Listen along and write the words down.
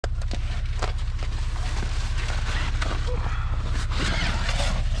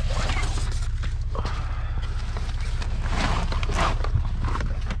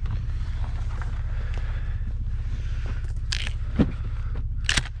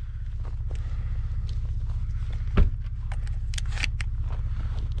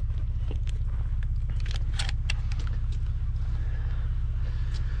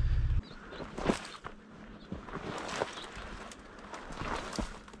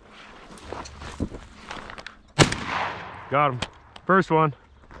Got him. First one.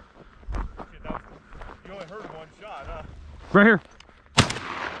 You only heard one shot, huh? Right here.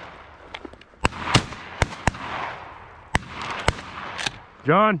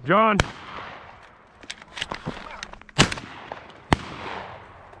 John.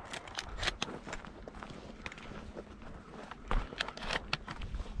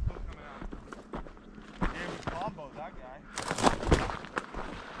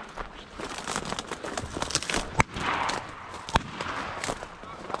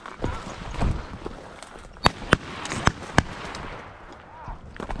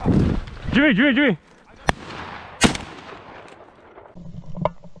 Jimmy.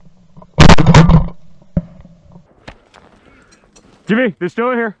 Jimmy, they're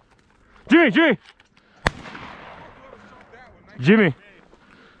still in here. Jimmy. Jimmy.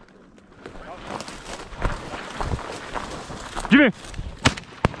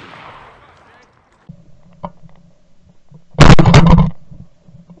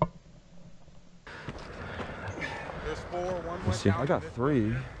 There's 4, one went Let's see. down I got this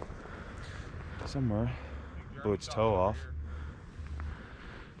 3 somewhere. Blew its toe off.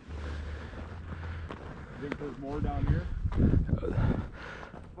 I think there's more down here.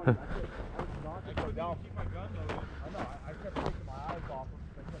 I go down, keep my gun loaded. I know, I kept taking my eyes off them.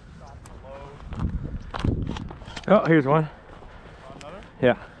 I kept stopping to load. Oh, here's one. Another?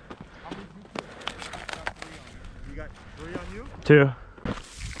 Yeah. How many you got 3 on you? You got 3 on you? 2.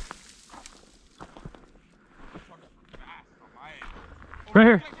 Right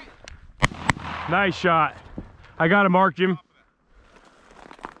here. Nice shot. I got a mark, Jim.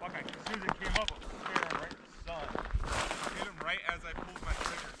 Okay, as soon as it came up, I was staring right in the sun. Hit him right as I pulled my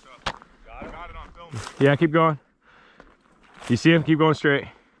trigger, so got it on film. Yeah, keep going. You see him? Keep going straight.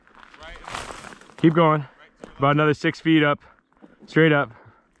 Right. Keep going. About another 6 feet up. Straight up.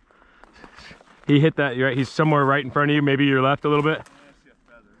 He hit that, right? He's somewhere right in front of you. Maybe to your left a little bit.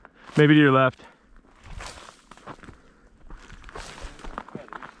 Maybe to your left.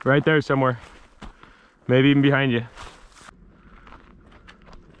 Right there somewhere. Maybe even behind you.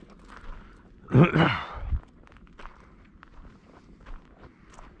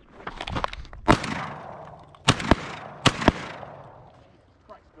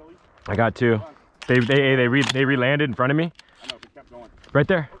 I got 2. They re-landed in front of me. I know, but kept going. Right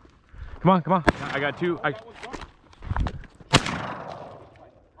there. Come on. I got 2.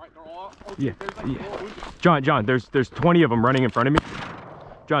 Yeah. John, there's 20 of them running in front of me.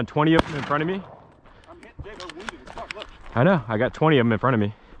 John, 20 of them in front of me. I'm hitting Jay, they're wounded as fuck, look. I know, I got 20 of them in front of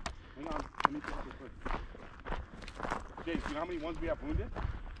me. Hang on, let me get this quick. Jay, you know how many ones we have wounded?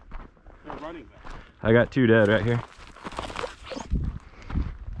 They're running there. I got 2 dead right here.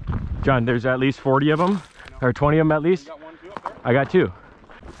 John, there's at least 40 of them, or 20 of them at least. You got 1 too up there? I got 2.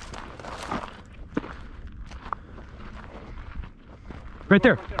 Right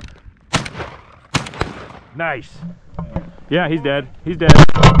there. Nice. Yeah, he's dead. He's dead.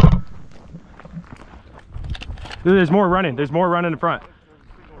 There's more running. There's more running in front.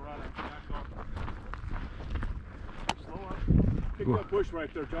 Kick that bush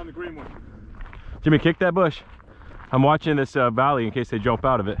right there, John, the green one. Jimmy, kick that bush. I'm watching this valley in case they jump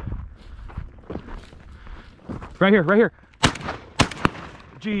out of it. Right here.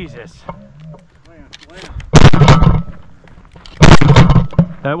 Jesus. Land.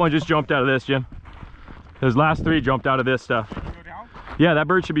 That one just jumped out of this, Jim. Those last 3 jumped out of this stuff. Go down? Yeah, that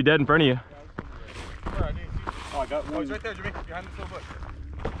bird should be dead in front of you. Oh, I got one. Oh, he's right there, Jimmy, behind this little bush.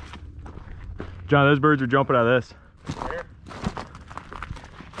 John, those birds are jumping out of this. Right here.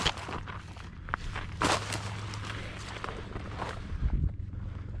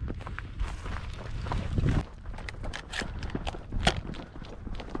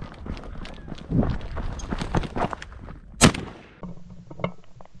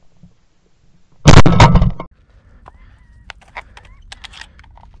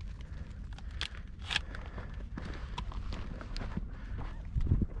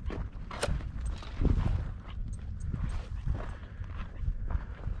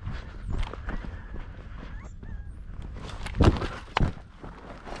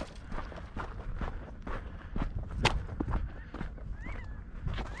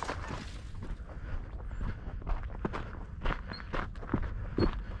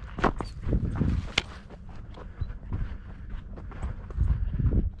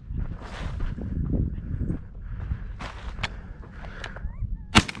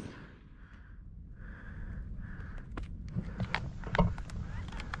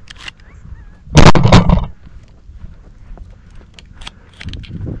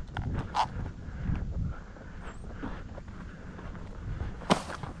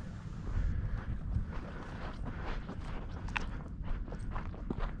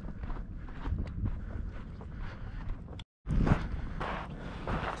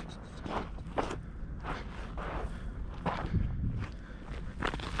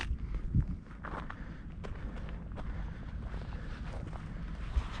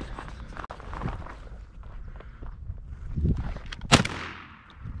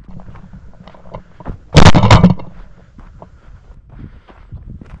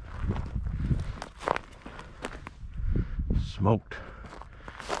 smoked.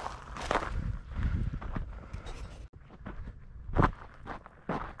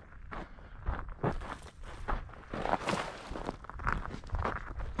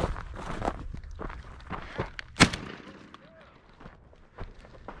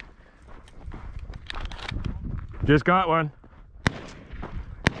 Just got one.